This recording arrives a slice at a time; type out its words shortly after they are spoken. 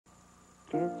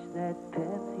Catch that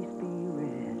Pepsi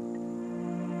spirit.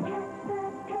 Catch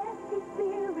that Pepsi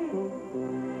spirit.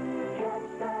 Catch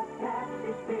that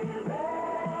Pepsi spirit.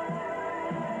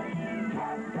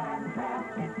 Catch that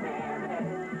Pepsi spirit.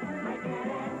 Drink it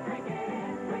in, drink it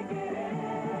in, drink it in.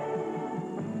 Catch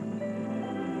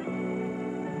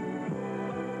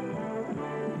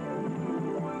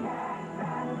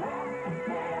that Pepsi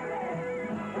spirit.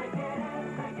 Drink it in,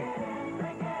 drink it in,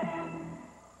 drink it in.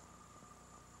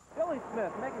 Billy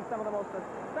Smith making some of the most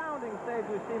astounding saves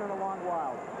we've seen in a long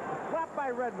while. Slapped by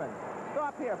Redmond.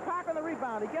 Stop here. Park on the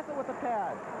rebound. He gets it with the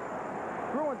pad.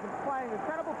 Bruins applying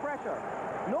incredible pressure.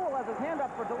 Newell has his hand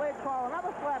up for delayed call.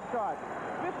 Another slap shot.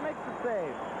 Smith makes the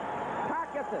save.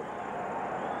 Park gets it.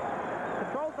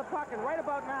 Controls the puck, and right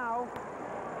about now,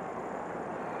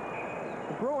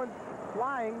 the Bruins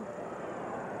flying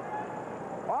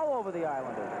all over the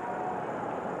Islanders.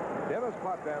 Dennis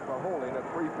Potvin for holding at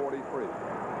 3:43.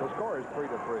 The score is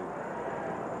 3-3.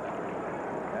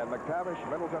 And McTavish,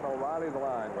 Middleton, O'Reilly the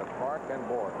line with Park and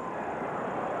Bourque.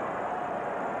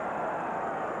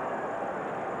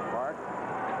 Park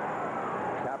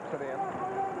taps it in.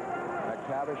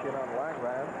 McTavish in on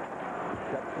Langren.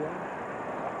 Checks in.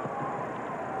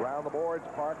 Round the boards.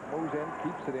 Park moves in,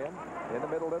 keeps it in. Into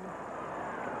Middleton.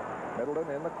 Middleton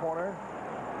in the corner.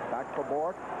 Back for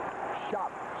Bourque.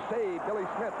 Shot. Save. Billy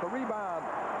Smith. The rebound.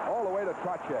 All the way to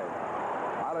Trottier.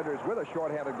 Islanders with a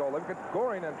shorthanded goal. Look at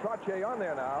Goring and Trottier on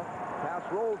there now. Pass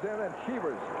rolls in, and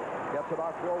Cheevers gets it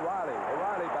off to O'Reilly.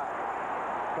 O'Reilly back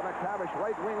to McTavish,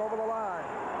 right wing over the line.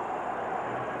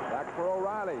 Back for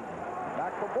O'Reilly.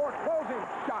 Back for Bourque. Closing.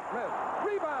 Shot missed.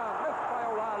 Rebound missed by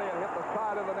O'Reilly and hit the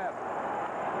side of the net.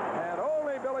 And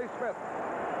only Billy Smith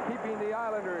keeping the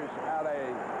Islanders at a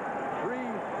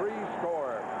 3-3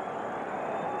 score.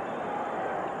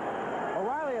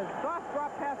 O'Reilly has soft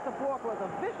drop past the Bourque with a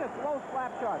vicious low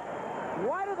slap shot.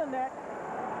 Wide of the net,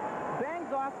 bangs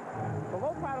off the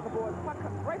low part of the board, puck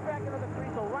right back into the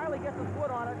crease. O'Reilly gets his foot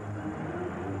on it,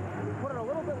 put it a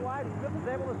little bit wide, and Smith is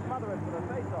able to smother it for the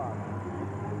face-off.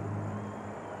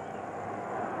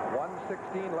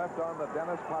 1:16 left on the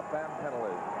Dennis Potvin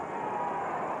penalty.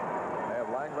 They have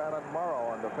Langren and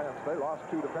Morrow on defense. They lost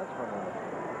two defensemen in the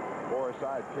fore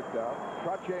side kicked out.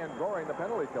 Trottier and Goring, the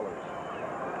penalty killers.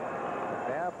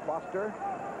 McNabb, Foster.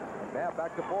 McNabb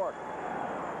back to Bourque.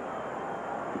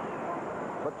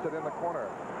 Flips it in the corner.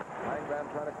 Langren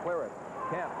trying to clear it.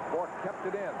 Can't. Bourque kept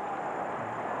it in.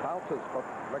 Bounces for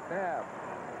McNabb.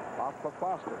 Off for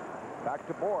Foster. Back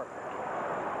to Bourque.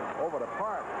 Over to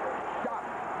Park. Shot.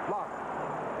 Blocked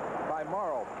by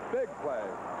Morrow. Big play.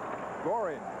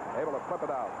 Goring able to flip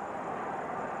it out.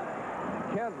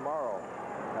 Ken Morrow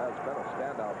has been a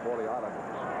standout for the Islanders.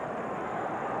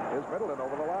 Here's Middleton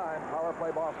over the line. Power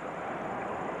play Boston.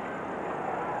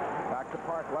 Back to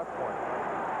Park, left point.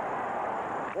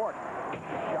 Bourque.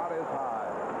 Shot is high.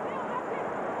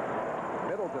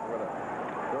 Middleton with it.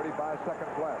 35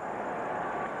 seconds left.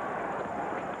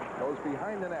 Goes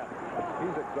behind the net.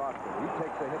 He's exhausted. He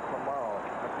takes a hit from Morrow.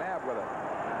 McNabb with it.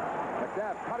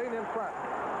 McNabb cutting in front.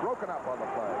 Broken up on the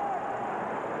play.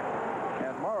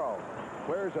 And Morrow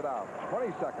clears it out.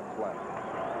 20 seconds left.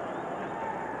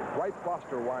 Dwight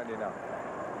Foster winding up.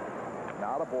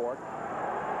 Now to Bourque.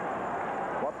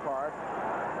 What Park?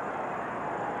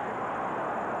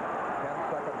 10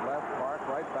 seconds left. Park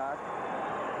right back.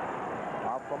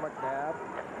 Out from McNabb.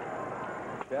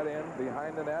 Get in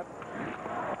behind the net.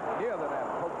 Near the net.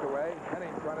 Poked away.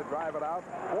 Henning trying to drive it out.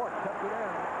 Bourque kept it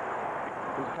in.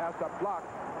 His pass up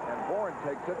blocked. And Bourne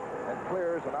takes it and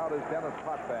clears, and out is Dennis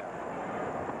Potvin.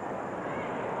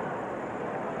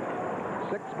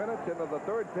 6 minutes into the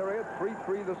third period,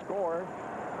 3-3 the score.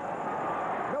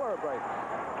 Miller breaks.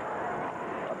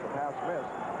 But the pass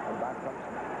missed, and back comes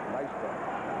Nystrom.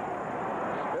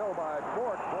 Spill by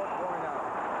Bourque. Bourque going out.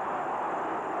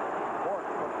 Bourque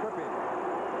for tripping.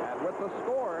 And with the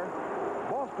score,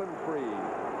 Boston free.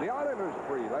 The Islanders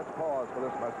free. Let's pause for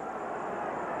this message.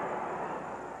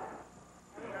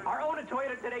 Our Oda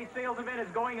Toyota Today sales event is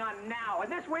going on now.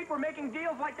 And this week we're making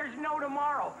deals like there's no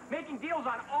tomorrow. Making deals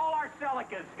on all our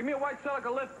Celicas. Give me a white Celica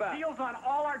liftback. Deals on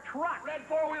all our trucks. Red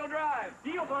four-wheel drive.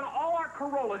 Deals on all our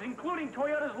Corollas, including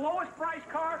Toyota's lowest price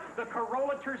car, the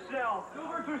Corolla Tercel.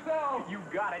 Silver Tercel. You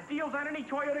got it. Deals on any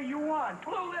Toyota you want.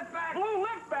 Blue liftback. Blue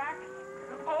liftback.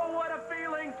 Oh, what a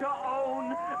feeling to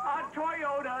own a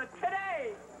Toyota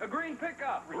today. A green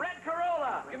pickup. Red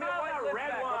Corolla. Give me a white liftback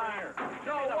red over one. here.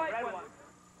 No, Give me the white red one. one.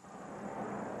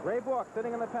 Ray Bourque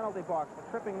sitting in the penalty box for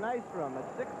tripping Nystrom at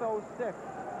 6:06,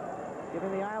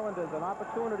 giving the Islanders an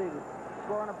opportunity to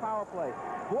score on a power play.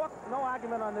 Bourque, no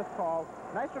argument on this call.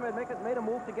 Nystrom had made a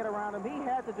move to get around him. He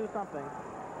had to do something.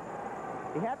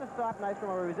 He had to stop Nystrom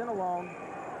where he was in alone,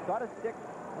 got his stick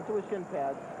into his shin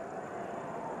pads.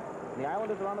 And the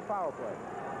Islanders are on the power play.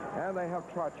 And they have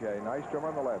Trottier, Nystrom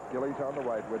on the left, Gillies on the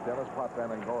right with Dennis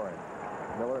Potvin and Goring.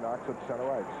 Miller knocks at center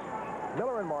ice.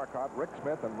 Miller and Marcotte, Rick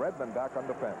Smith, and Redmond back on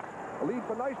defense. A lead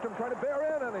for Nystrom trying to bear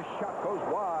in, and his shot goes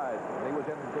wide. And he was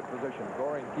in good position.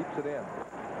 Goring keeps it in.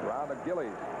 Around to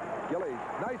Gillies. Gillies,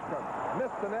 Nystrom,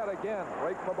 missed the net again.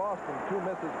 Break for Boston. 2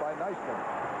 misses by Nystrom.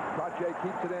 Trottier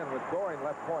keeps it in with Goring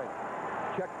left point.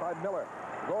 Checked by Miller.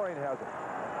 Goring has it.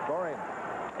 Goring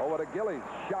over to Gillies.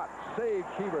 Shot. Saved.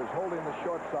 Cheevers holding the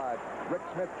short side. Rick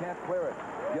Smith can't clear it.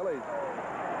 Gillies.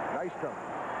 Nystrom.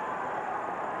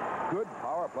 Good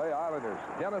power play, Islanders.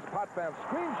 Dennis Potvin.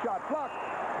 Screen shot. Blocked.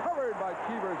 Covered by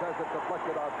Cheevers as it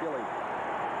deflected off Gillies.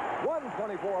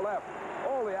 1:24 left.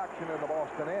 All the action in the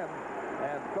Boston end.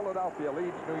 And Philadelphia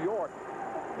leads New York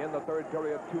in the third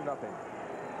period 2-0.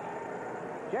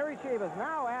 Jerry Cheevers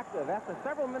now active after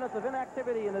several minutes of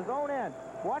inactivity in his own end,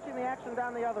 watching the action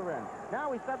down the other end.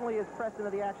 Now he suddenly is pressed into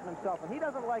the action himself, and he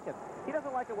doesn't like it. He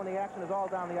doesn't like it when the action is all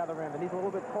down the other end, and he's a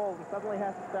little bit cold and suddenly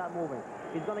has to start moving.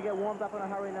 He's going to get warmed up in a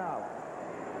hurry now.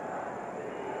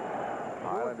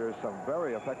 Islanders, some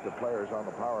very effective players on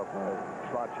the power play.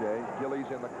 Trottier, Gillies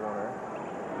in the corner,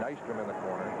 Nystrom in the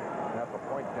corner. At the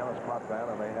point, Dennis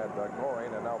Potvin, and they had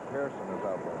Goring, and now Pearson is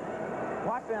out there.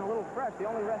 Potvin a little fresh. The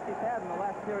only rest he's had in the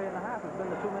last period and a half has been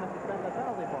the 2 minutes he spent in the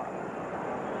penalty box.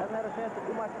 Hasn't had a chance to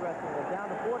do much resting. They're down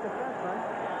to 4 defensemen.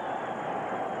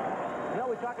 You know,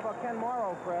 we talk about Ken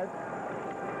Morrow, Fred.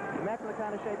 Imagine the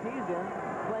kind of shape he's in,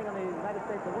 playing on the United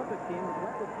States Olympic team. He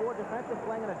went with 4 defensemen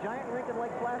playing in a giant rink in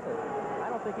Lake Placid. I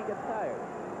don't think he gets tired.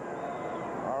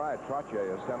 All right,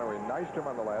 Trottier is centering Nystrom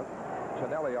on the left,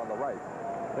 Tonelli on the right.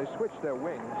 They switched their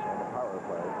wings on the power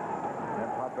play.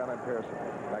 And Potvin and Pearson.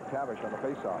 McTavish on the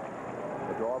faceoff.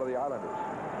 The draw to the Islanders.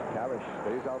 McTavish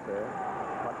stays out there.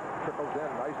 Puck trickles in.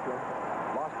 Nystrom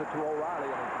lost it to O'Reilly,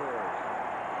 and he clears.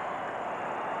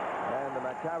 And the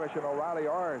McTavish and O'Reilly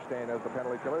are staying as the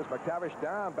penalty killers. McTavish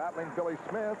down, battling Billy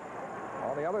Smith.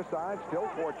 On the other side, still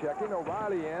forechecking.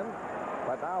 O'Reilly in.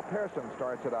 But now Pearson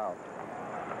starts it out.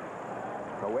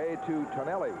 Away to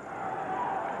Tonelli.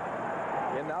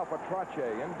 In now for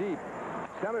Trottier, in deep.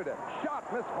 Centered it. Shot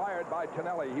misfired by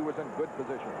Tonelli. He was in good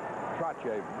position.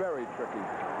 Trottier, very tricky.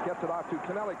 Gets it off to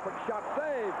Tonelli. Quick shot,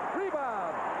 save.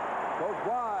 Rebound. Goes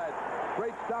wide.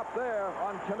 Great stop there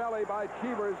on Tonelli by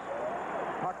Cheevers.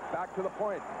 Puck back to the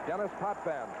point. Dennis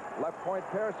Potvin. Left point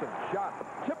Pearson. Shot.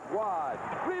 Tipped wide.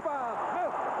 Rebound.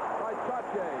 Missed by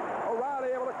Trottier.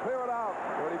 O'Reilly able to clear it out.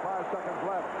 35 seconds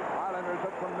left. Islanders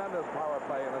a tremendous power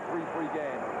play in a 3-3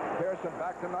 game. Pearson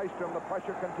back to Nystrom. The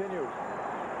pressure continues.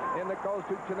 In it goes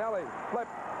to Tonelli. Flip.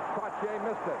 Trottier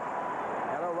missed it.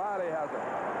 And O'Reilly has it.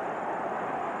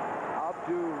 Out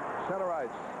to center ice.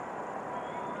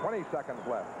 20 seconds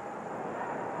left.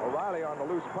 O'Reilly on the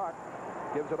loose puck.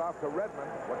 Gives it off to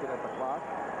Redmond. Looking at the clock.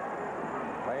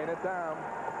 Laying it down.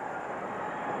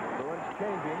 Bruins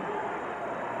changing.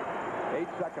 8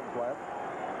 seconds left.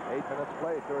 8 minutes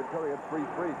played. Third period.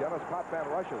 3-3. Dennis Potvin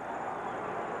rushes.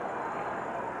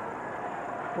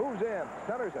 Moves in,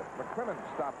 centers it. McCrimmon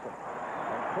stops it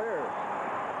and clears.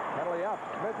 Penalty up.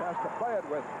 Smith has to play it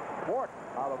with Bork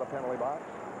out of the penalty box.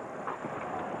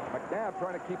 McNabb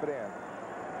trying to keep it in.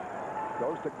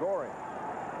 Goes to Goring.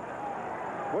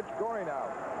 Butch Goring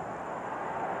out.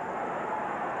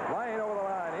 Flying over the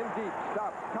line, in deep,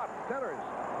 stops, cuts, centers.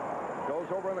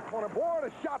 Goes over in the corner. Board,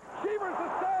 a shot. Cheevers the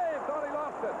save. Thought he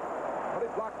lost it, but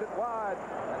he blocked it wide.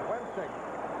 And Wensink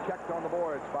checked on the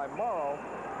boards by Morrow.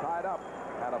 Tied up.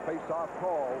 Had a face-off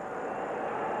call.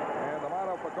 And the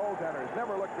motto for goaltenders,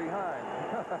 never look behind.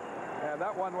 And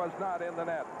that one was not in the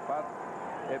net, but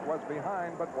it was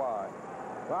behind, but wide.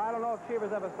 Well, I don't know if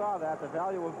Cheevers ever saw that, the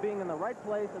value of being in the right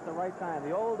place at the right time.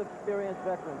 The old experienced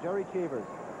veteran, Jerry Cheevers.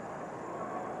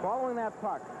 Following that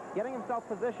puck, getting himself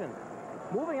positioned,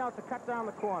 moving out to cut down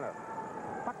the corner.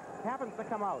 Puck happens to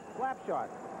come out. Slap shot.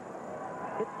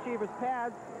 Hits Cheevers'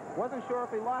 pads. Wasn't sure if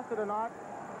he lost it or not.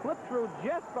 Flipped through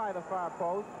just by the far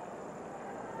post.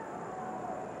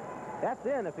 That's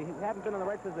in if he hadn't been in the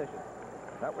right position.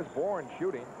 That was Bourne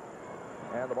shooting.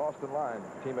 And the Boston line,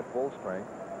 team at full strength,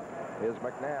 is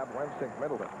McNabb, Wensink,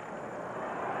 Middleton.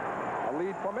 A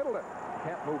lead for Middleton.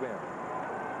 Can't move in.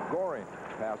 Goring,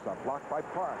 pass up, blocked by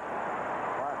Park.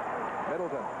 Park,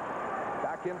 Middleton.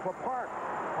 Back in for Park.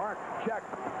 Park, check.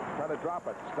 Trying to drop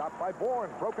it. Stopped by Bourne.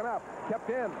 Broken up. Kept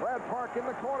in. Brad Park in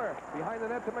the corner. Behind the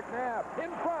net to McNabb.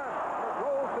 In front. It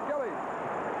rolls to Gillies.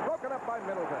 Broken up by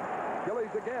Middleton.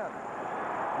 Gillies again.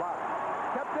 Blocked.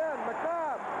 Kept in.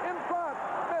 McNabb. In front.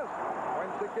 Missed.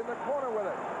 Wensink Bork in the corner with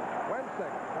it.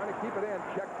 Wensing trying to keep it in.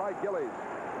 Checked by Gillies.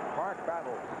 Park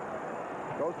battles.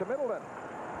 Goes to Middleton.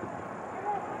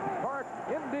 Park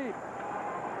in deep.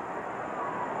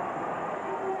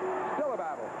 Still a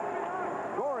battle.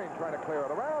 Goring trying to clear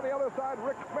it. Around the other side,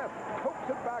 Rick Smith hooks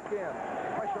it back in.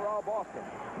 Pressure all Boston.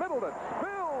 Middleton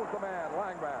spills the man,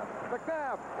 Langman.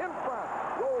 McNabb in front.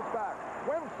 Rolls back.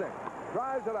 Wensing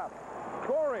drives it up.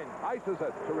 Goring ices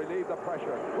it to relieve the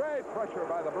pressure. Great pressure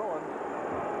by the Bruins.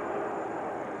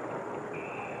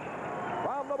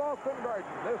 From the Boston Garden,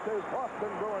 this is Boston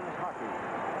Bruins hockey.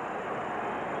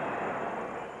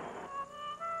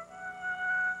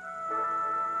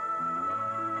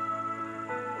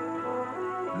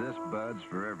 This Bud's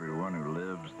for everyone who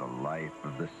lives the life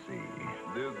of the sea.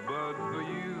 This Bud's for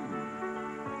you,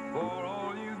 for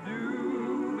all you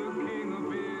do. The king of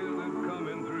beers is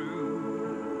coming through.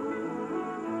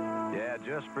 Yeah,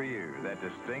 just for you, that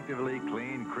distinctively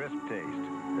clean, crisp taste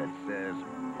that says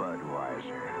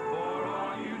Budweiser. For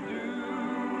all you do,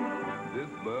 this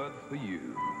Bud's for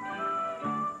you.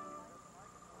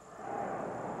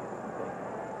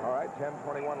 All right,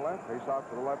 10:21 left. Face off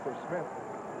to the left of Smith.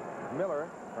 Miller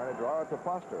trying to draw it to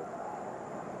Foster.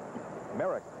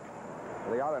 Merrick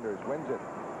for the Islanders wins it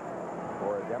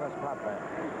for Dennis Potvin.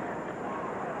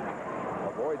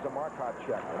 Avoids a Marcotte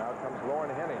check, and out comes Lauren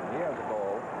Henning. He has a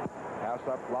goal. Pass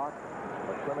up block.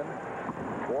 McCrimmon.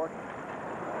 Bork.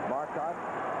 Marcotte.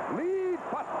 Lead.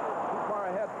 Foster. Too far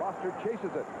ahead. Foster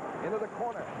chases it into the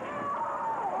corner.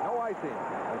 No icing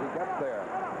as he gets there.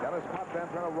 Dennis Potvin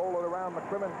trying to roll it around.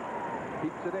 McCrimmon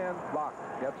keeps it in. Block.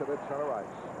 Gets it at center ice.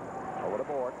 Over to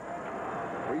Bork.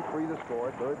 3-3 the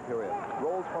score, third period.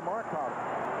 Rolls for Marcotte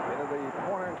into the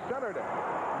corner and centered it.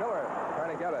 Miller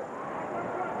trying to get it.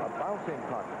 A bouncing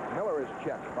puck. Miller is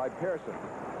checked by Pearson.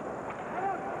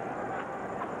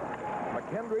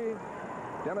 McKendry,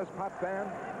 Dennis Potvin,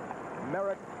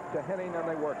 Merrick to Henning, and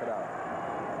they work it out.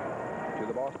 To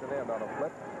the Boston end on a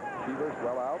flip. Cheevers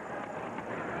well out.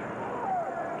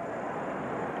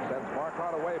 Sends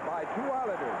Marcotte away by two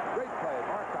Islanders. Great play,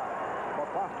 Marcotte. For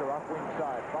Foster off wing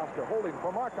side. Foster holding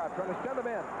for Marcotte, trying to send him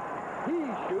in. He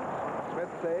shoots.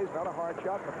 Smith saves, not a hard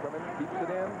shot. McCrimmon keeps it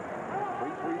in.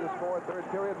 3-3 to score, third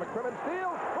period. McCrimmon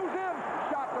steals. Who's in?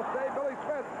 Shot to save Billy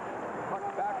Smith. Puck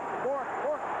back. Bork.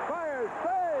 Bork fires.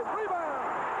 Save. Rebound.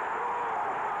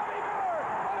 Bobby Miller.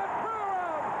 And a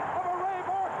turnaround of a Ray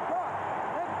Bork shot.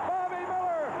 And Bobby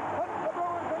Miller puts the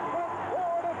Bruins in front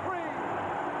 4-3.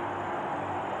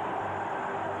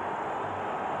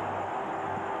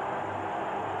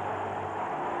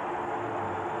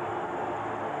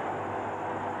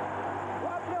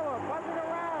 Bob Miller buzzing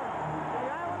around to the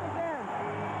Islanders' end.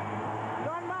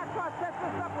 John Marcotte sets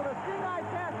this up with a seeing-eye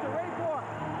pass to Ray Bork.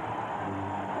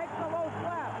 Takes the low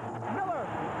slap. Miller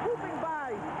swooping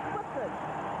by, flips it.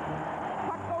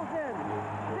 Puck goes in.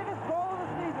 Biggest goal of the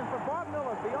season for Bob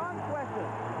Miller, beyond question.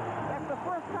 That's the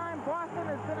first time Boston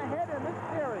has been ahead in this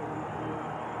series.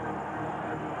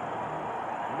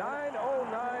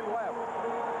 9:09 left.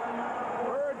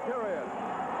 Third period.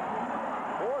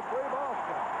 4-3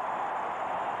 Boston.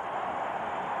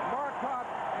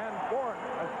 Marcotte and Bork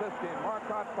assisting.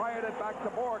 Marcotte fired it back to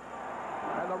Bork.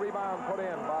 And the rebound put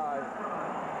in by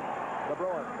the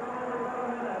Bruins.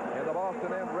 In the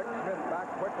Boston end, Rick Smith back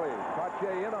quickly.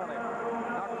 Trottier in on him.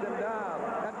 Knocks him down.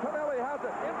 And Tonelli has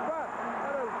it in front.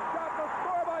 And a shot to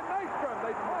score by Nystrom.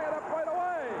 They tie it up right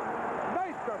away.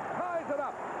 Nystrom ties it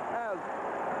up as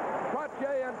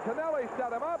Trottier and Tonelli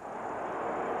set him up.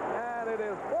 And it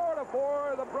is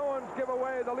 4-4. The Bruins give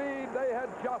away the lead they had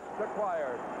just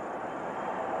acquired.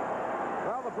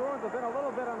 Well, the Bruins have been a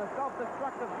little bit on the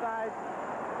self-destructive side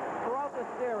throughout this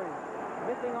series,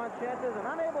 missing on chances and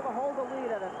unable to hold the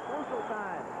lead at a crucial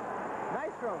time.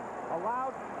 Nystrom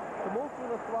allowed to move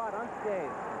through the slot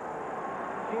unscathed.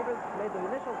 Cheevers made the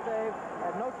initial save,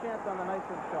 had no chance on the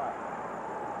Nystrom shot.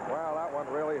 Well, that one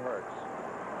really hurts.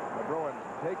 The Bruins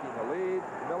taking the lead.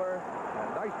 Miller and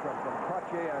Nystrom from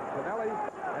Trottier and Tonelli,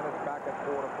 and it's back at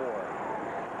 4-4.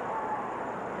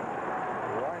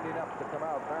 Winding up to come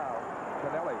out now.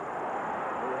 Tonelli,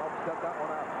 who helped set that one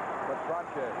up. But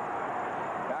Trottier,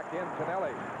 back in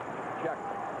Tonelli. Check.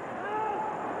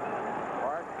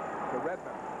 Park to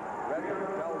Redmond. Redmond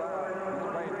fell down. He's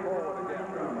playing forward again.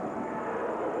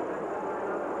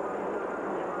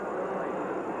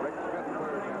 Rick Smith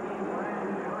clears him.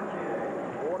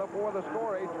 4-4 the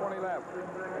score, 8:20 left.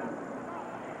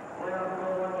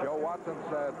 Joe Watson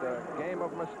said, game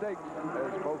of mistakes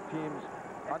as both teams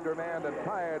undermanned and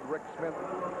tired. Rick Smith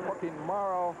hooking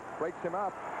Morrow, breaks him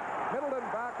up. Middleton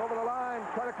back over the line,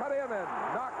 trying to cut in and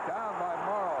knocked down by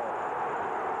Morrow.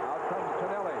 Out comes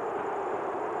Tonelli.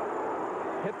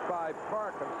 Hit by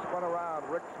Park and spun around.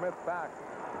 Rick Smith back.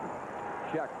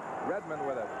 Check. Redmond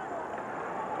with it.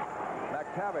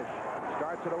 McTavish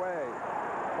starts it away.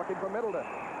 Looking for Middleton.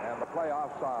 And the play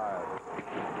offside.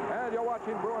 And you're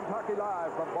watching Bruins Hockey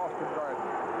Live from Boston Garden.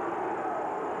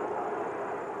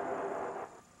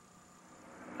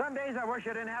 Some days I wish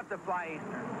I didn't have to fly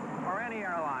Eastern or any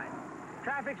airline.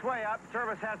 Traffic's way up,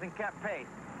 service hasn't kept pace.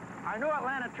 Our new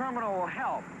Atlanta terminal will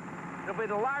help. It'll be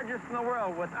the largest in the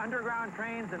world with underground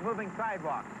trains and moving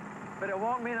sidewalks. But it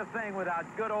won't mean a thing without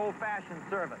good old-fashioned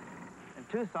service. In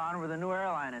Tucson, we're the new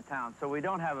airline in town, so we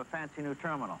don't have a fancy new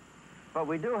terminal. But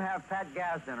we do have Pat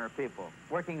Gadsden, our people,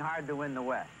 working hard to win the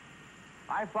West.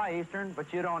 I fly Eastern,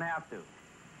 but you don't have to.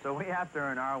 So we have to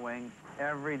earn our wings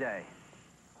every day.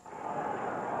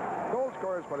 Goal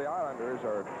scorers for the Islanders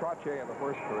are Trottier in the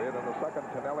first period, and the second,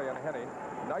 Tonelli and Henning.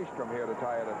 Nystrom here to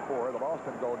tie it at 4. The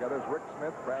Boston goal-getters, Rick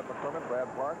Smith, Brad McCrimmon,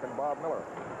 Brad Park, and Bob Miller.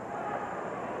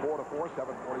 4-4,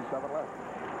 7:47 left.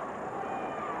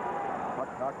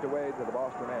 Puck knocked away to the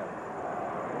Boston end.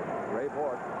 Ray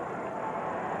Bork.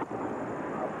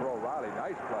 Up for O'Reilly.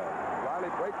 Nice play.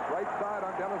 Riley breaks right side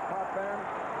on Dennis Potvin.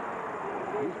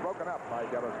 He's broken up by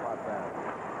Dennis Potvin.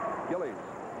 Gillies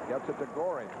gets it to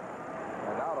Goring.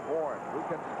 And out of Bourne. Who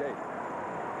can skate?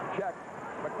 Check.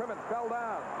 McCrimmon fell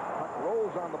down. Puck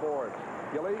rolls on the boards.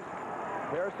 Gillies.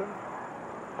 Pearson.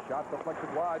 Shot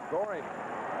deflected wide. Goring.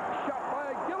 Shot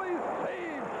by Gillies.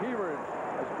 Save Cheevers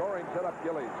as Goring set up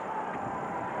Gillies.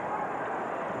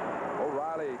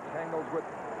 O'Reilly tangles with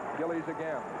Gillies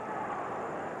again.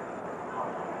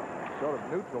 Sort of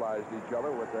neutralized each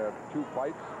other with their two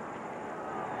fights.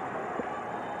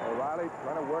 O'Reilly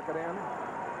trying to work it in.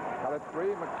 Got it free.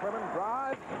 McCrimmon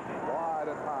drives wide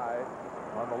and high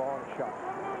on the long shot.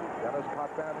 Dennis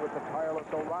Potvin with the tireless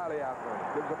O'Reilly after him.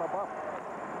 Gives him a bump.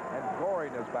 And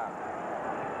Goring is back.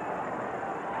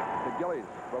 To Gillies.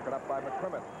 Broken up by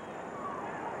McCrimmon.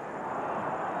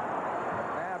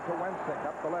 McNabb to Wensink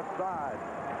up the left side.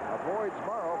 Avoids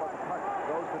Morrow, but the puck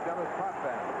goes to Dennis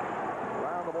Potvin.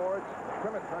 Around the boards.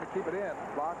 McCrimmon trying to keep it in.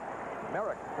 Blocked.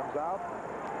 Merrick comes out.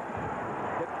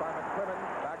 Hit by McCrimmon.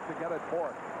 Back to get it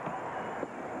Bork.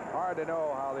 Hard to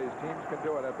know how these teams can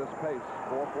do it at this pace.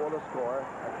 4-4 the score.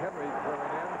 McHenry coming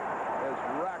in is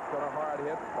racked on a hard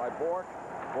hit by Bork.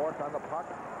 Bork on the puck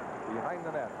behind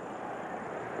the net.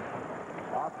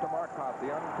 Off to Marcotte,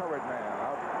 the uncovered man,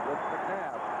 out with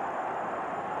McNabb.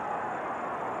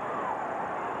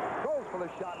 Goes for the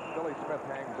shot, and Billy Smith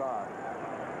hangs on.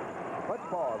 Let's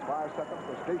pause 5 seconds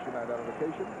for station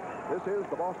identification. This is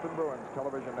the Boston Bruins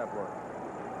Television Network.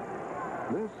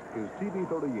 This is TV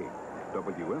 38.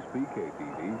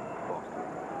 WSBK-TV, Boston.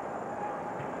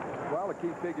 Well, the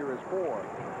key figure is 4.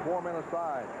 4 men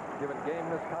aside, given game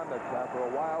misconduct after a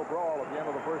wild brawl at the end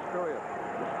of the first period.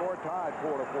 The score tied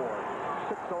 4-4.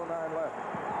 6:09 left.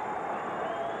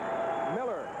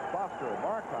 Miller, Foster,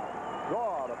 Marcotte,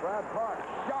 draw to Brad Park.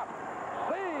 Shot.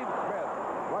 Save Smith.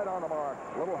 Right on the mark.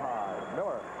 A little high.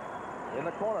 Miller in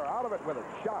the corner. Out of it with it.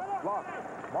 Shot. Blocked.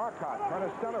 Marcotte trying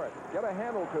to center it. Get a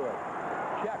handle to it.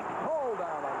 Check. Hold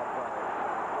down on the play.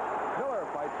 Miller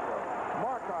fights for it.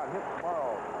 Marcotte hits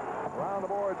Morrow. Around the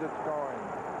boards it's going.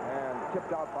 And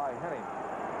tipped out by Henning.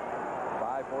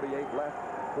 5:48 left.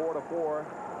 4-4.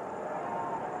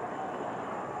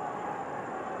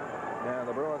 And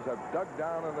the Bruins have dug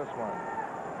down in this one.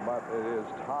 But it is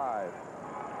tied.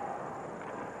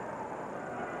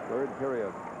 Third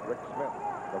period. Rick Smith,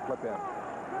 the flip in.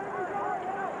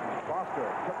 Foster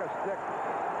took a stick.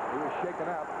 He was shaken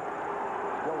up.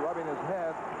 Still rubbing his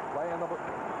head. Play in the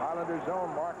Islander zone.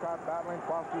 Marcotte battling.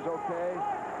 Foster's okay.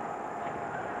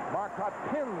 Marcotte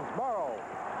pins Morrow.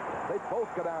 They both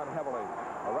go down heavily.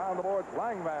 Around the boards,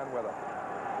 Langvan with it.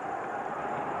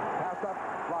 Pass up,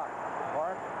 blocked.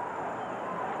 Park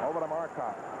over to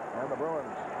Marcotte. And the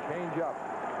Bruins change up.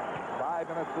 5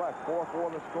 minutes left. 4-4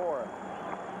 the score.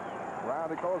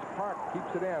 Round it goes. Park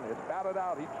keeps it in. It's batted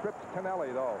out. He trips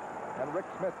Tonelli, though. And Rick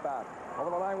Smith back. Over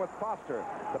the line with Foster.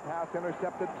 The pass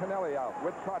intercepted. Tonelli out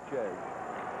with Trottier.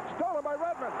 Stolen by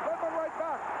Redmond. Redmond right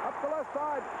back. Up the left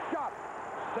side. Shot.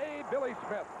 Save Billy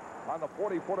Smith on the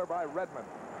 40-footer by Redmond.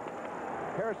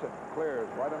 Pearson clears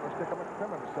right on the stick of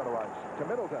McCrimmon center ice. To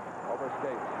Middleton. Over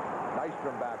skates.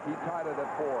 Nystrom back. He tied it at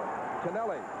 4.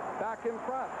 Tonelli back in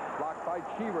front. Blocked by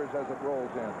Cheevers as it rolls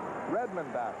in.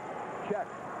 Redmond back. Check.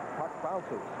 Puck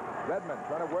bounces. Redmond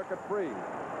trying to work it free.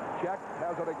 Check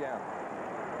has it again.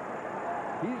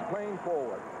 He's playing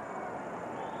forward.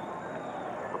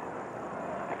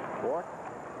 Bork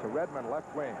to Redmond,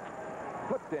 left wing.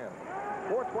 Flipped in.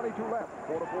 4:22 left.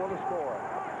 4-4 the score.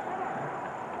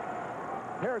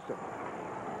 Harrison.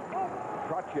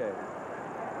 Trottier.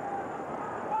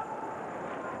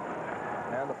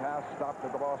 And the pass stopped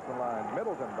at the Boston line.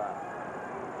 Middleton back.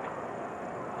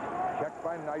 Checked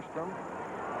by Nystrom.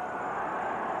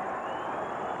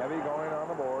 Heavy going on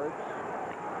the boards.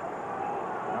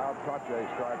 Now Trottier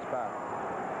starts back.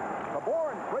 The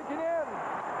Bourne breaking in.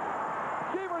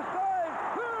 Cheever saves.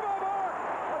 Cleared by Bork.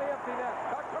 On the empty net.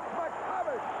 Back comes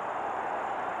McTavish.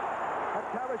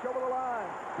 McTavish over the line.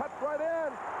 Cuts right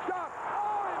in. Shot.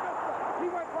 Oh, he missed it.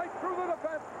 He went right through the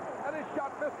defense. And his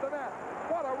shot missed the net.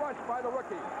 What a rush by the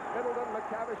rookie. Middleton,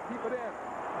 McTavish keep it in.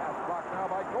 Pass blocked now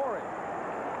by Goring.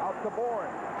 Out to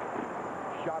Bourne.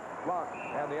 Shot blocked.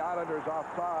 And the Islanders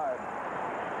offside.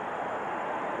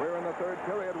 We're in the third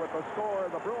period with the score.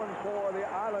 The Bruins 4, the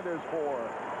Islanders 4.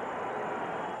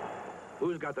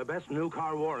 Who's got the best new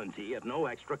car warranty at no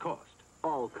extra cost?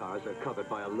 All cars are covered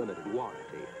by a limited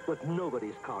warranty, but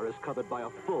nobody's car is covered by a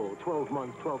full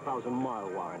 12-month, 12,000-mile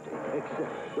warranty,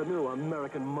 except the new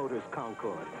American Motors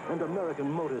Concord and American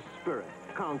Motors Spirit.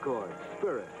 Concord,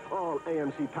 Spirit, all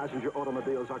AMC passenger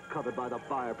automobiles are covered by the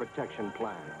Fire Protection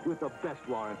Plan with the best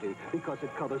warranty because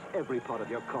it covers every part of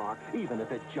your car, even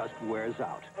if it just wears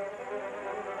out.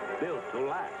 Built to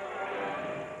last.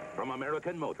 From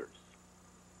American Motors.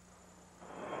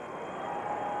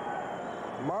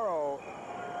 Morrow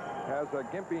has a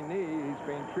gimpy knee. He's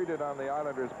being treated on the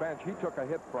Islanders bench. He took a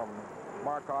hit from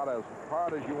Mark Ott as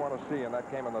hard as you want to see, and that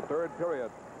came in the third period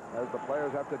as the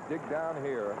players have to dig down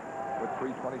here with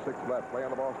 3:26 left. Play on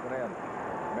the Boston end.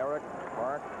 Merrick,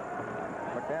 Park,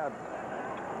 McNabb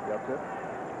gets it.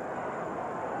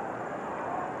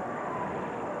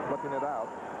 Flipping it out.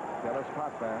 Dennis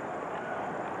Potvin,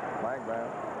 Langren,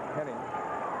 Henning.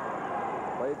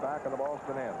 Played back on the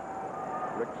Boston end.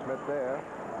 Rick Smith there.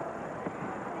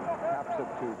 Taps it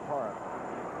to Park.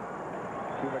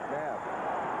 To McNabb.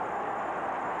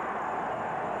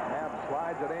 McNabb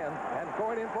slides it in. And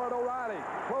going in for it, O'Reilly.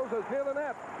 Closes near the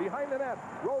net. Behind the net.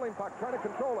 Rolling puck. Trying to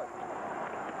control it.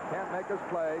 Can't make his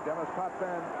play. Dennis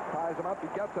Potvin ties him up. He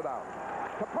gets it out.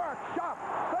 To Park. Shot.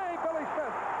 Save Billy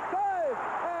Smith. Save.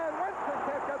 And Winston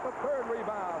can't get the third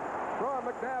rebound. Ron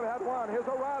McNabb had one. Here's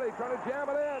O'Reilly trying to jam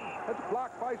it in. It's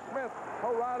blocked by Smith.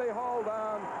 O'Reilly hauled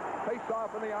down. Face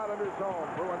off in the Islanders zone.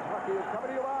 Bruins hockey is coming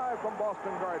to you live from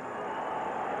Boston Garden.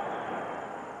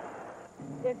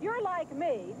 If you're like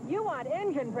me, you want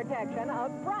engine protection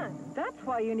up front. That's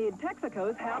why you need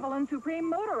Texaco's Haviland Supreme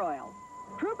Motor Oil.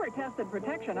 Trooper-tested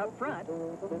protection up front,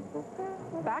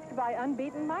 backed by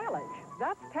unbeaten mileage.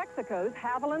 That's Texaco's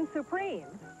Haviland Supreme.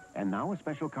 And now a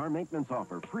special car maintenance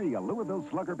offer. Free a Louisville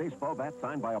Slugger baseball bat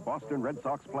signed by a Boston Red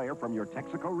Sox player from your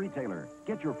Texaco retailer.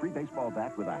 Get your free baseball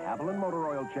bat with a Haviland motor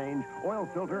oil change, oil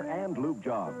filter, and lube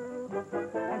job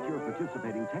at your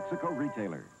participating Texaco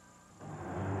retailer.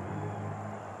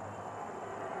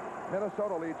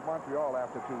 Minnesota leads Montreal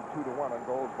after 2-1 on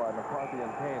goals by McCarthy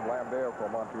and Kane. Lambert for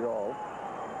Montreal.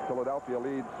 Philadelphia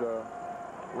leads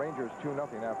Rangers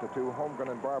 2-0 after 2. Holmgren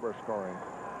and Barber scoring.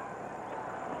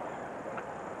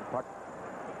 Puck.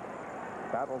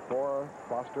 Battle for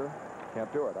Foster.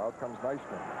 Can't do it. Out comes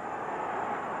Nystrom.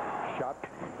 Shot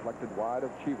deflected wide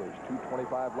of Cheevers.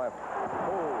 2:25 left.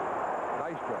 Oh,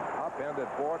 Nystrom upended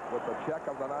Bork with the check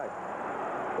of the night.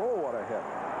 Oh, what a hit.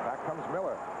 Back comes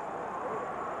Miller.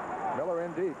 Miller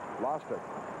in deep. Lost it.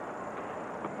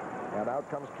 And out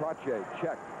comes Trottier.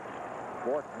 Check.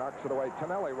 Bork knocks it away.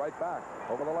 Tonelli right back.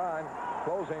 Over the line.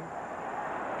 Closing.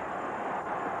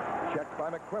 Checked by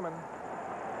McQuimman.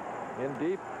 In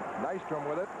deep. Nystrom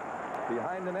with it.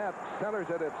 Behind the net. Centers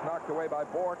it. It's knocked away by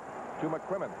Bork to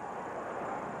McQuimman.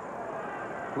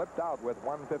 Flipped out with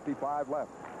 1:55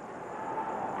 left.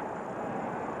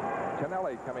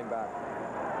 Tonelli coming back.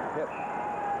 Hit.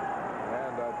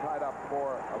 And tied up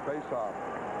for a face-off.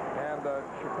 And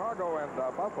Chicago and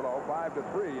Buffalo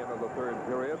 5-3 into the third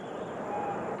period.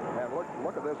 And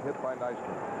look at this hit by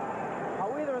Nystrom.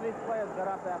 How either of these players got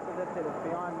up after this hit is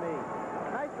beyond me.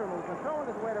 Nystrom, who's been throwing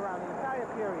his weight around the entire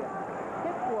period,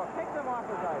 hits Bork, takes him off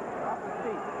his ice, off his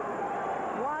feet,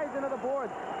 flies into the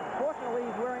boards. Fortunately,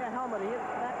 he's wearing a helmet. He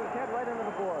smacked his head right into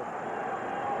the board.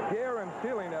 Gere and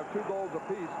Sealing have 2 goals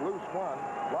apiece. Loose 1.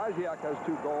 Lysiak has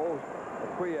 2 goals.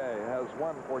 Acquie has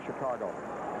 1 for Chicago.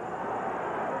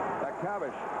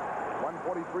 McTavish,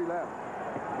 1:43 left.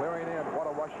 Clearing in. What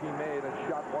a rush he made and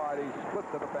shot wide. He split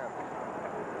the defense.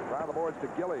 Around the boards to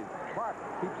Gillies. Clark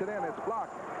keeps it in. It's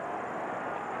blocked.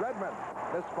 Redmond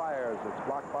misfires. It's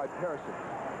blocked by Pearson.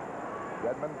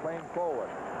 Redmond playing forward.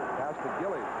 Pass to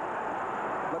Gillies.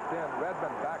 Flipped in.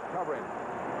 Redmond back covering.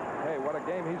 Hey, what a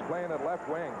game he's playing at left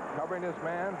wing. Covering his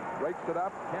man. Breaks it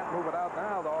up. Can't move it out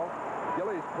now, though.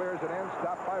 Gillies clears it in.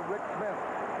 Stopped by Rick Smith.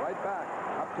 Right back.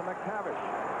 Up to McTavish.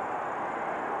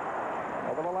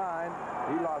 Over the line.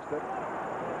 He lost it.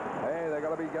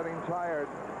 be getting tired.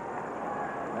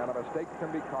 And a mistake can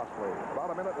be costly.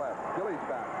 About a minute left. Gillies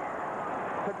back.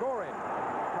 Tagorin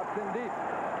cuts in deep.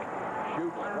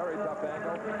 Shoots, very tough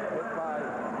angle. Hit by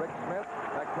Rick Smith.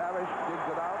 McTavish digs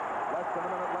it out. Less than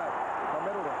a minute left. For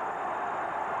Middleton.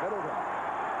 Middleton.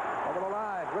 Over the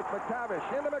line with McTavish.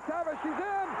 Into McTavish. He's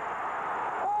in.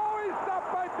 Oh, he's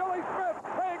stopped by Billy Smith.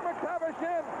 Craig McTavish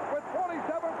in with 27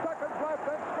 seconds left.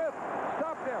 And Smith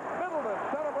stopped him. Middleton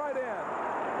sent him right in.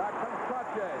 Back comes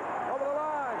Trottier. Over the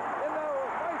line. Into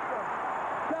Nystrom.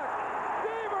 Check.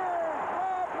 Devers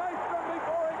robbed Nystrom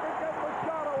before he could get the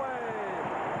shot away.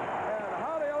 And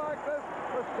how do you like this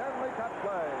for Stanley Cup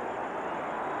play?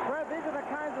 Fred, these are the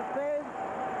kinds of saves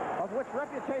of which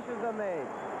reputations are made.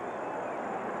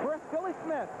 First, Billy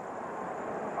Smith.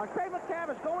 On Craig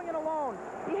McTavish going in alone.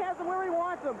 He has him where he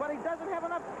wants him, but he doesn't have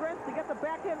enough strength to get the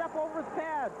backhand up over his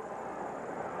pad.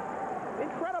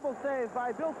 Incredible save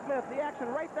by Bill Smith. The action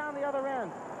right down the other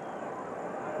end.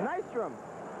 Nystrom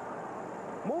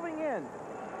moving in.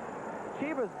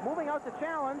 Chivas moving out to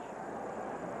challenge.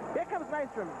 Here comes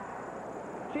Nystrom.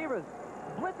 Chivas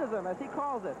blitzes him, as he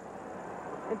calls it.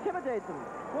 Intimidates him.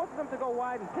 Forces him to go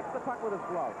wide and picks the puck with his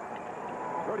glove.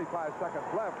 35 seconds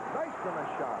left. Nystrom is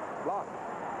shot. Blocked.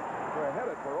 We're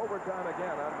headed for overtime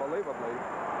again, unbelievably,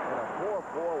 in a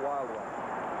 4-4 Wild one.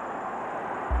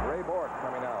 Ray Bourque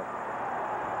coming out.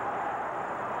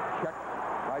 Checked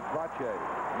by Trottier.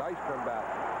 Nystrom back.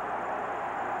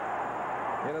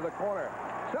 Into the corner.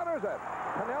 Centers it.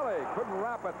 Canelli couldn't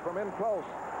wrap it from in close.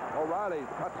 O'Reilly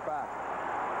cuts back.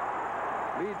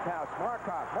 Lead pass.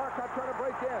 Marcotte. Marcotte trying to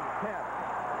break in. Can't.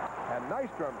 And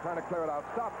Nystrom trying to clear it out.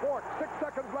 Stop. Bourque. 6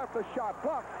 seconds left. The shot.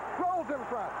 Blocked. Rolls in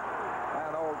front.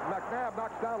 And old McNabb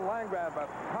knocks down Langban, but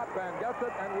Potvin gets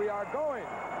it, and we are going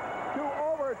to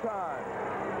overtime.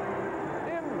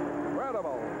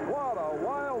 Incredible. What a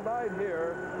wild night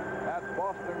here at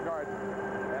Boston Garden.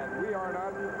 And we are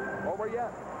not over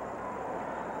yet.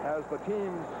 As the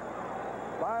teams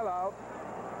file out,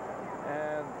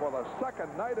 and for the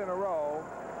second night in a row,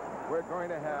 we're going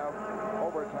to have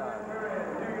overtime.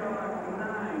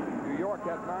 New York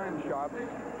had 9 shots.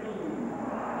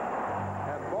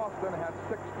 Boston had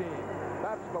 16.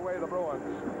 That's the way the Bruins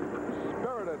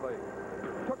spiritedly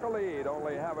took a lead,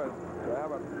 only to have it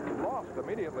lost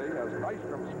immediately as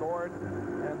Nystrom scored,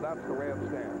 and that's the way it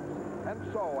stands. And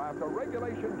so, after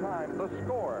regulation time, the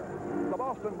score, the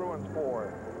Boston Bruins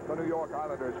 4, the New York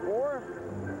Islanders 4,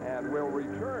 and we'll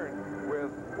return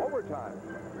with overtime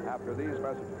after these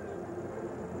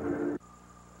messages.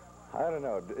 I don't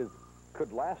know.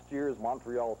 Could last year's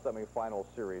Montreal semifinal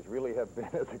series really have been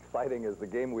as exciting as the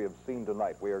game we have seen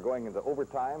tonight? We are going into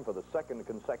overtime for the second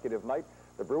consecutive night.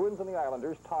 The Bruins and the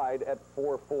Islanders tied at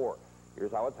 4-4.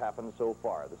 Here's how it's happened so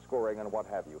far, the scoring and what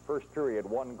have you. First period,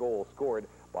 1 goal scored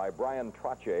by Bryan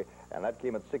Trottier, and that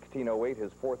came at 16:08,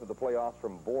 his 4th of the playoffs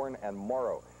from Bourne and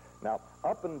Morrow. Now,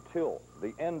 up until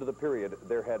the end of the period,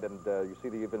 there had, and you see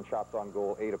the even shots on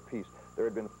goal, 8 apiece. There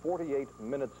had been 48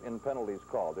 minutes in penalties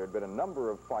called. There had been a number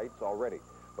of fights already.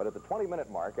 But at the 20-minute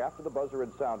mark, after the buzzer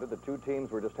had sounded, the two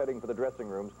teams were just heading for the dressing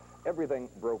rooms, everything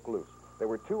broke loose. There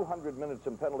were 200 minutes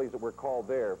in penalties that were called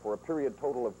there for a period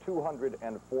total of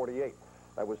 248.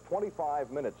 That was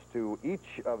 25 minutes to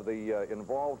each of the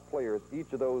involved players,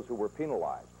 each of those who were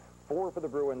penalized. 4 for the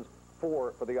Bruins,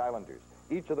 4 for the Islanders.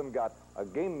 Each of them got a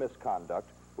game misconduct,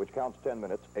 which counts 10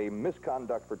 minutes, a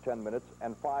misconduct for 10 minutes,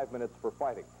 and 5 minutes for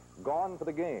fighting. Gone for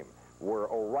the game were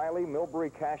O'Reilly,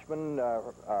 Cashman,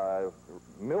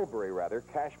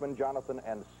 Jonathan,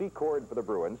 and Secord for the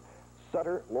Bruins,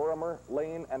 Sutter, Lorimer,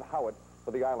 Lane, and Howitt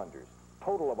for the Islanders.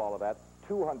 Total of all of that,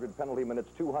 200 penalty minutes,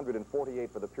 248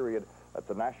 for the period. That's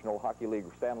a National Hockey League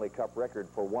Stanley Cup record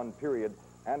for one period,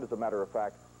 and as a matter of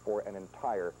fact, for an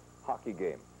entire hockey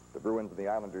game. The Bruins and the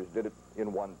Islanders did it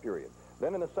in one period.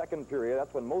 Then in the second period,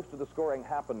 that's when most of the scoring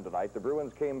happened tonight. The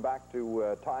Bruins came back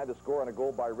to tie the score on a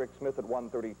goal by Rick Smith at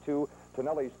 1:32.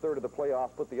 Tonelli's 3rd of the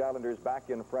playoffs put the Islanders back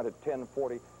in front at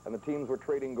 10:40, and the teams were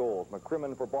trading goals.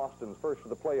 McCrimmon for Boston's 1st of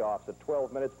the playoffs at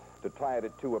 12 minutes to tie it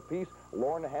at 2 apiece.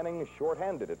 Lorne Henning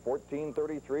shorthanded at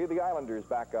 14:33. The Islanders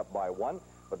back up by 1,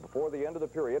 but before the end of the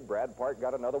period, Brad Park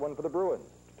got another one for the Bruins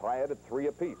to tie it at 3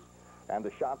 apiece. And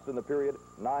the shots in the period,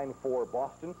 9-4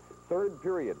 Boston. Third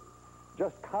period,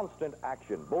 just constant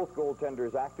action. Both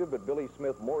goaltenders active, but Billy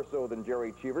Smith more so than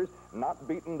Jerry Cheevers. Not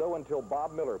beaten, though, until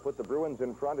Bob Miller put the Bruins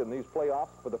in front in these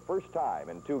playoffs for the first time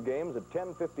in 2 games at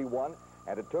 10:51,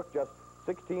 and it took just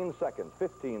 15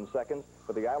 seconds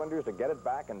for the Islanders to get it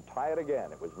back and tie it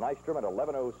again. It was Nystrom at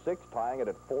 11:06, tying it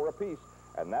at 4 apiece,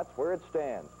 and that's where it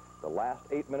stands. The last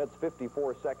 8 minutes,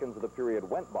 54 seconds of the period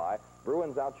went by.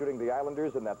 Bruins out shooting the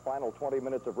Islanders in that final 20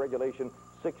 minutes of regulation,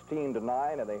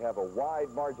 16-9, and they have a wide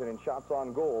margin in shots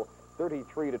on goal,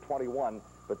 33-21.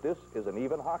 But this is an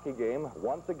even hockey game,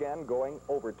 once again going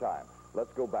overtime.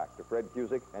 Let's go back to Fred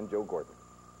Cusick and Joe Gordon.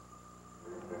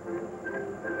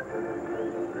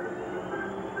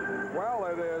 Well,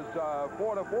 it is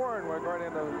 4-4, and we're going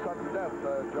into sudden death.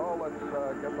 Joe, let's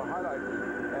get the highlights.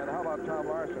 And how about Tom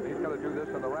Larson? He's going to do this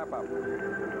in the wrap-up.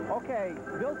 Okay,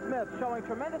 Bill Smith showing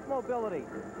tremendous mobility.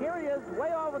 Here he is,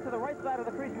 way over to the right side of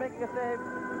the crease, making a save.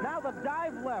 Now the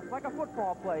dive left, like a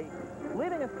football play,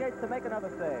 leaving his skates to make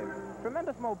another save.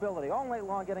 Tremendous mobility, all night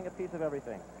long, getting a piece of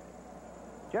everything.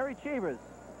 Jerry Cheevers.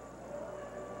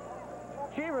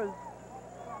 Cheevers,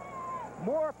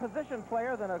 more position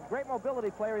player than a great mobility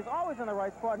player. He's always in the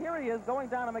right spot. Here he is, going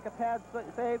down to make a pad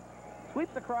save,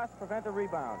 sweeps across to prevent a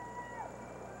rebound.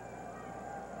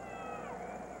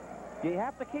 You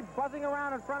have to keep buzzing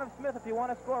around in front of Smith if you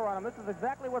want to score on him. This is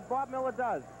exactly what Bob Miller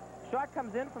does. Shot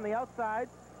comes in from the outside.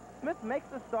 Smith makes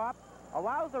the stop,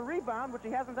 allows a rebound, which he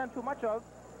hasn't done too much of.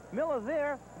 Miller's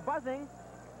there, buzzing,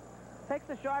 takes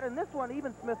the shot, and this one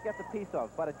even Smith gets a piece of,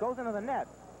 but it goes into the net.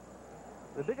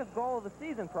 The biggest goal of the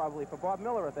season, probably, for Bob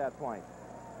Miller at that point.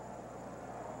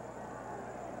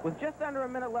 With just under a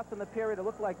minute left in the period, it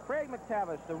looked like Craig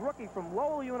McTavish, the rookie from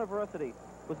Lowell University,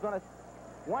 was going to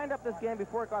wind up this game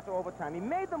before it got to overtime. He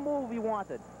made the move he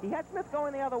wanted. He had Smith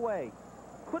going the other way.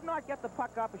 Could not get the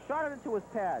puck up. He shot it into his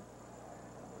pad.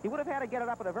 He would have had to get it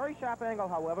up at a very sharp angle,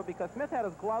 however, because Smith had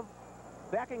his glove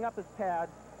backing up his pad.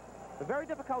 A very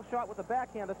difficult shot with the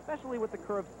backhand, especially with the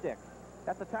curved stick.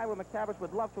 That's a time when McTavish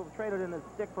would love to have traded in his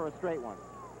stick for a straight one.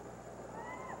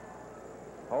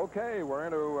 Okay, we're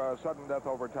into sudden death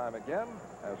overtime again,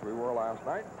 as we were last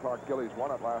night. Clark Gillies won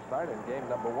it last night in game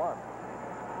number 1.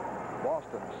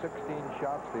 Boston, 16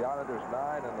 shots. The Islanders,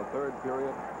 9 in the third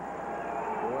period.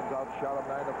 Bruins outshot them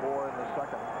 9-4 in the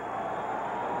second.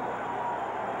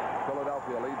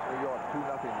 Philadelphia leads New York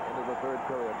 2-0 into the third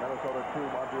period. Minnesota 2,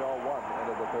 Montreal 1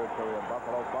 into the third period.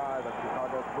 Buffalo 5 and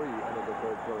Chicago 3 into the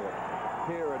third period.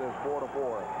 Here it is 4-4.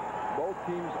 Both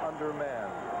teams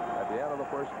undermanned. At the end of the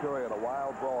first period, a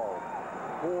wild brawl.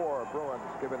 4 Bruins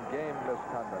given game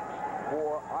misconducts.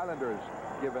 4 Islanders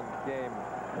given game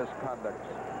misconducts.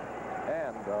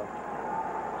 And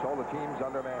so the teams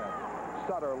undermanned.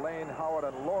 Sutter, Lane, Howard,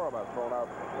 and Lorimer thrown out.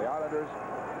 The Islanders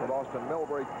with Austin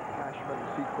Milbury, Cashman,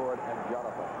 Secord, and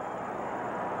Jonathan.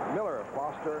 Miller,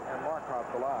 Foster, and Marcotte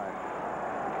the line.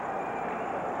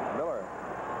 Miller.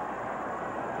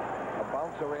 A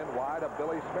bouncer in wide of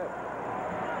Billy Smith.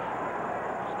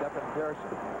 Stephen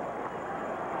Pearson.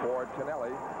 For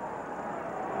Tonelli.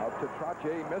 Out to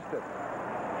Trottier, missed it.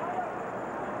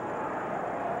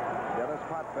 Dennis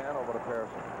Potvin over to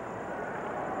Pearson.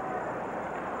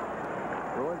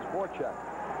 Bruins forecheck.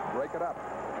 Break it up.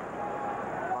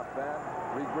 Potvin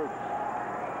regroups.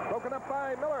 Broken up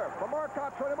by Miller. For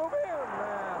Marcotte trying to move in.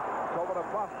 And it's over to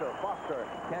Foster. Foster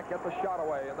can't get the shot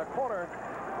away in the corner.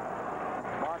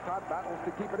 Marcotte battles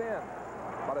to keep it in.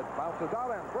 But it bounces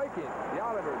out and breaking. The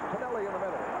Islanders. Tonelli in the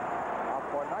middle. Out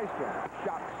for Nystrom.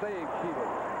 Shot saved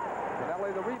Cheevers.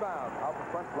 Tonelli the rebound. Out in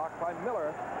front blocked by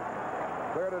Miller.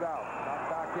 Cleared it out. Knocked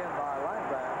back in by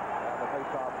Langban. And the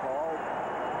faceoff called.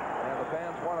 And the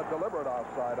fans want a deliberate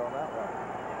offside on that one.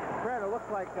 Fred, it looks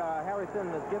like Harrison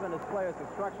has given his players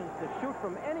instructions to shoot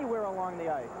from anywhere along the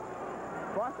ice.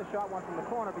 Foster shot one from the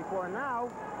corner before, and now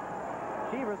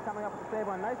Cheevers coming up with a save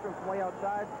on Nystrom from way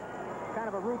outside. Kind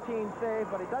of a routine save,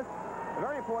 but he does a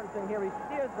very important thing here. He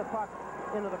steers the puck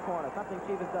into the corner, something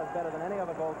Cheevers does better than any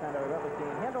other goaltender I've ever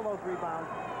seen. Handle those rebounds.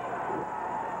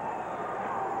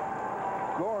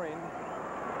 Goring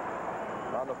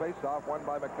on the faceoff, won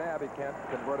by McNabb. He can't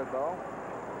convert it, though.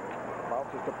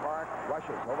 Bounces to Park,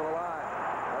 rushes over the line.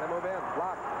 Trying to move in,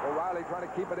 blocked. O'Reilly trying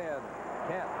to keep it in.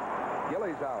 Can't.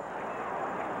 Gillies out.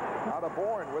 Out of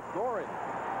Bourne with Goring.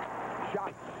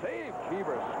 Shot, save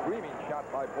Cheevers. Screaming shot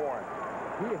by Bourne.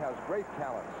 He has great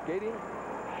talent. Skating,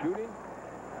 shooting.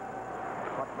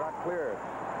 Puck not cleared.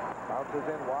 Bounces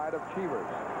in wide of Cheevers.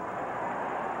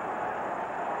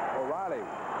 O'Reilly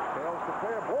fails to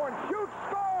clear. Bourne shoots,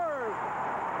 scores!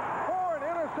 Bourne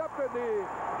intercepted the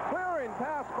clearing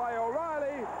pass by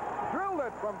O'Reilly, drilled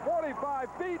it from 45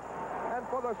 feet, and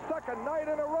for the second night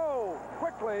in a row,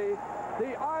 quickly,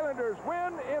 the Islanders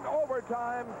win in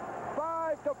overtime,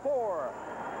 5-4.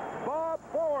 Bob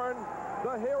Bourne,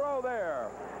 the hero there.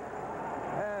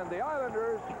 And the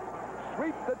Islanders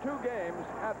sweep the 2 games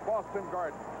at Boston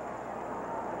Garden.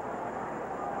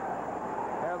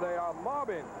 And they are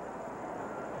mobbing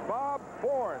Bob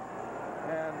Bourne.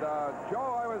 And,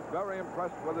 Joe, I was very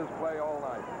impressed with his play all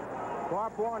night.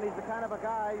 Bob Bourne, he's the kind of a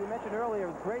guy you mentioned earlier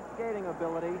with great skating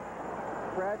ability.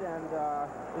 Fred, and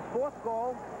his fourth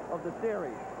goal of the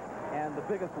series, and the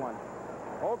biggest one.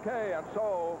 Okay, and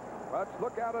so let's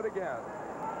look at it again.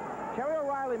 Terry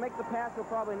O'Reilly makes a pass he'll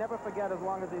probably never forget as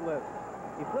long as he lives.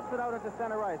 He flips it out into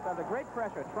center ice under great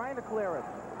pressure, trying to clear it.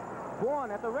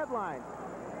 Bourne at the red line,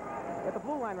 at the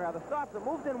blue line rather, stops it,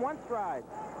 moves in one stride,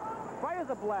 fires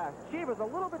a blast. Cheever's a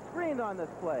little bit screened on this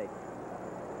play.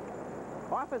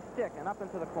 Off his stick and up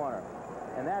into the corner.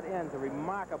 And that ends a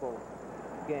remarkable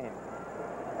game.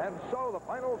 And so the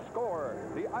final score,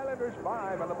 the Islanders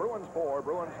 5 and the Bruins 4.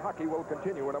 Bruins hockey will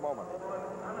continue in a moment.